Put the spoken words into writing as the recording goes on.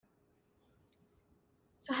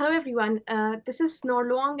So, hello everyone. This is Noor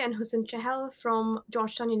Luang and Hussein Chahel from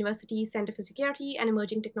Georgetown University Center for Security and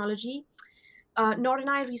Emerging Technology. Noor and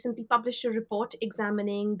I recently published a report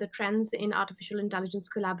examining the trends in artificial intelligence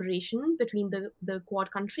collaboration between the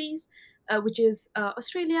Quad countries, which is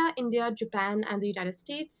Australia, India, Japan, and the United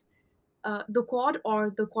States. The Quad,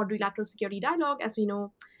 or the Quadrilateral Security Dialogue, as we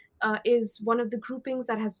know, is one of the groupings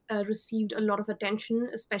that has received a lot of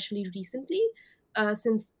attention, especially recently,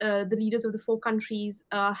 since the leaders of the four countries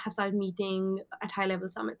have started meeting at high level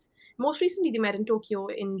summits. Most recently, they met in Tokyo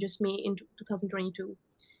in just May in 2022.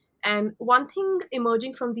 And one thing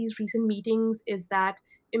emerging from these recent meetings is that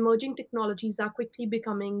emerging technologies are quickly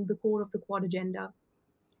becoming the core of the Quad agenda.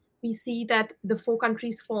 We see that the four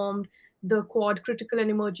countries formed the Quad Critical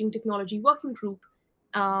and Emerging Technology Working Group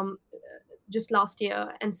just last year,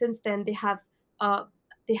 and since then uh,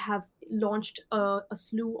 they have launched a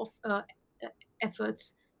slew of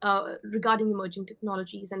efforts regarding emerging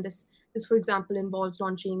technologies. And this, for example, involves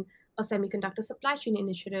launching a semiconductor supply chain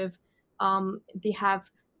initiative. They have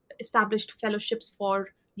established fellowships for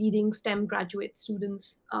leading STEM graduate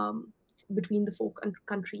students between the four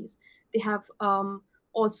countries. They have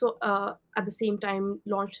also, at the same time,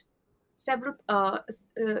 launched several.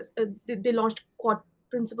 They launched Quad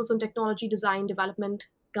principles on technology design, development,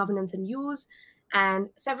 governance, and use, and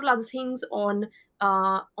several other things on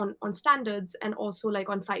standards and also like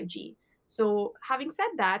on 5G. So, having said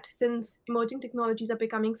that, since emerging technologies are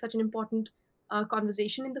becoming such an important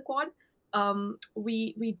conversation in the Quad,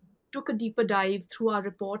 we took a deeper dive through our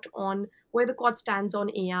report on where the Quad stands on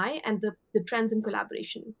AI and the trends in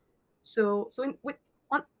collaboration. On,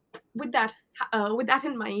 with that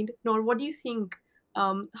in mind, Nor, what do you think?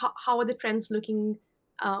 How are the trends looking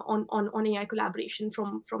on AI collaboration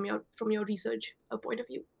from your research point of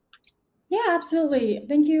view? Yeah, absolutely.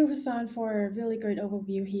 Thank you, Hassan, for a really great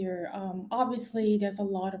overview here. Obviously, there's a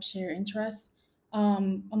lot of shared interest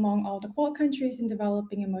among all the Quad countries in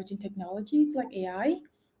developing emerging technologies like AI,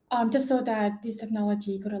 just so that this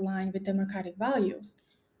technology could align with democratic values.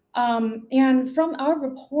 And from our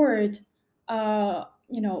report,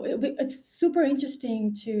 it's super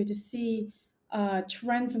interesting to see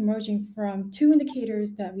trends emerging from two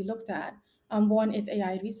indicators that we looked at. One is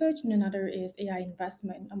AI research, and another is AI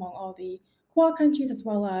investment among all the Quad countries as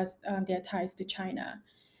well as their ties to China.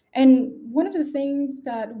 And one of the things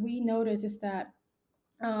that we notice is that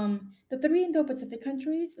the three Indo-Pacific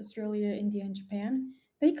countries, Australia, India, and Japan,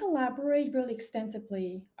 they collaborate really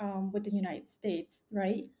extensively with the United States,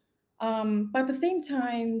 right? But at the same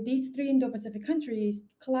time, these three Indo-Pacific countries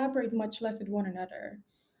collaborate much less with one another.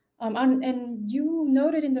 And you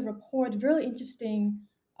noted in the report really interesting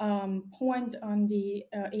point on the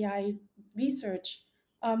AI research.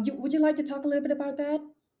 Would you like to talk a little bit about that?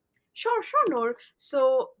 Sure, Noor.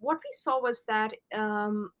 So what we saw was that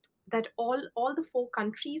that all the four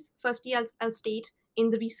countries. Firstly, I'll state in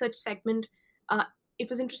the research segment, uh, it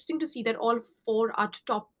was interesting to see that all four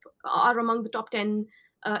are among the top 10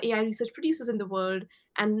 AI research producers in the world,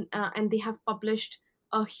 and they have published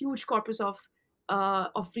a huge corpus of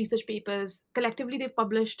research papers. Collectively, they've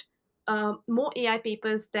published more AI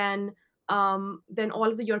papers than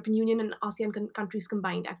all of the European Union and ASEAN countries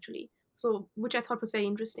combined, actually. So, which I thought was very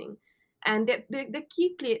interesting. And they're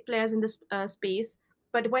key players in this space.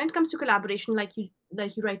 But when it comes to collaboration, like you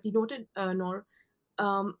rightly noted, Nor,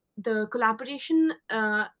 the collaboration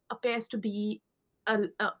appears to be a,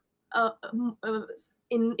 a, a,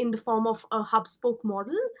 in the form of a hub spoke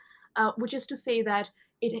model, which is to say that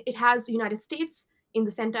it has the United States in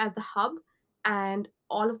the center as the hub, and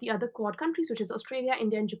all of the other Quad countries, which is Australia,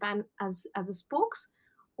 India, and Japan, as the spokes,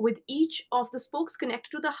 with each of the spokes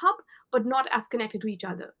connected to the hub, but not as connected to each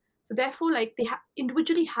other. So therefore, like they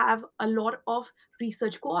individually have a lot of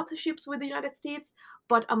research co-authorships with the United States,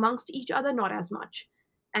 but amongst each other, not as much.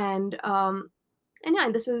 And and yeah,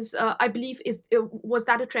 and this is, I believe, was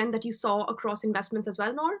that a trend that you saw across investments as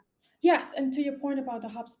well, Nor? Yes, and to your point about the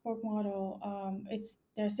hub spoke model, it's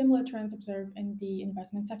there are similar trends observed in the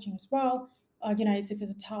investment section as well. United States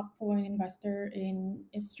is a top foreign investor in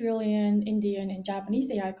Australian, Indian, and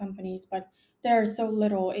Japanese AI companies, but there are so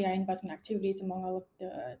little AI investment activities among all of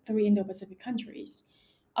the three Indo-Pacific countries.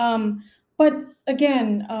 Um, but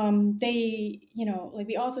again, like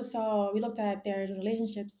we looked at their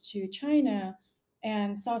relationships to China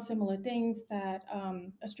and saw similar things that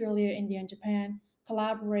Australia, India, and Japan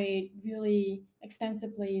collaborate really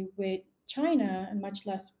extensively with China and much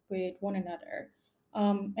less with one another.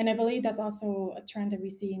 And I believe that's also a trend that we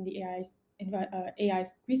see in the AI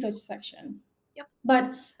research section. Yep.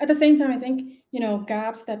 But at the same time, I think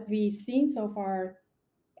gaps that we've seen so far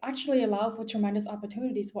actually allow for tremendous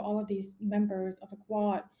opportunities for all of these members of the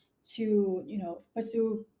Quad to,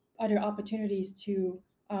 pursue other opportunities to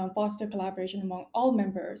foster collaboration among all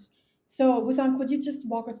members. So, Wusam, could you just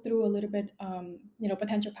walk us through a little bit,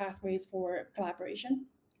 potential pathways for collaboration?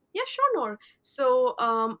 Yeah, sure, Noor. So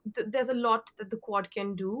there's a lot that the Quad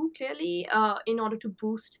can do, clearly, in order to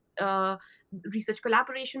boost research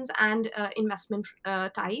collaborations and investment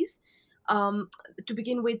ties. Um, to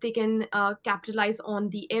begin with, they can capitalize on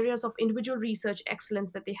the areas of individual research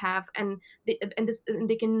excellence that they have, and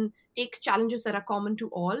they can take challenges that are common to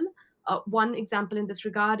all. One example in this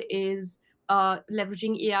regard is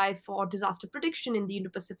leveraging AI for disaster prediction in the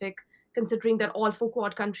Indo-Pacific, considering that all four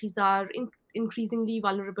Quad countries are increasingly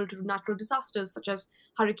vulnerable to natural disasters such as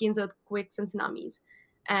hurricanes, earthquakes, and tsunamis.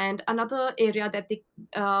 And another area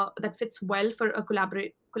that fits well for a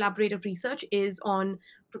collaborative research is on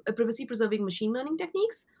privacy preserving machine learning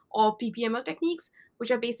techniques, or PPML techniques,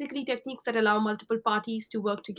 which are basically techniques that allow multiple parties to work together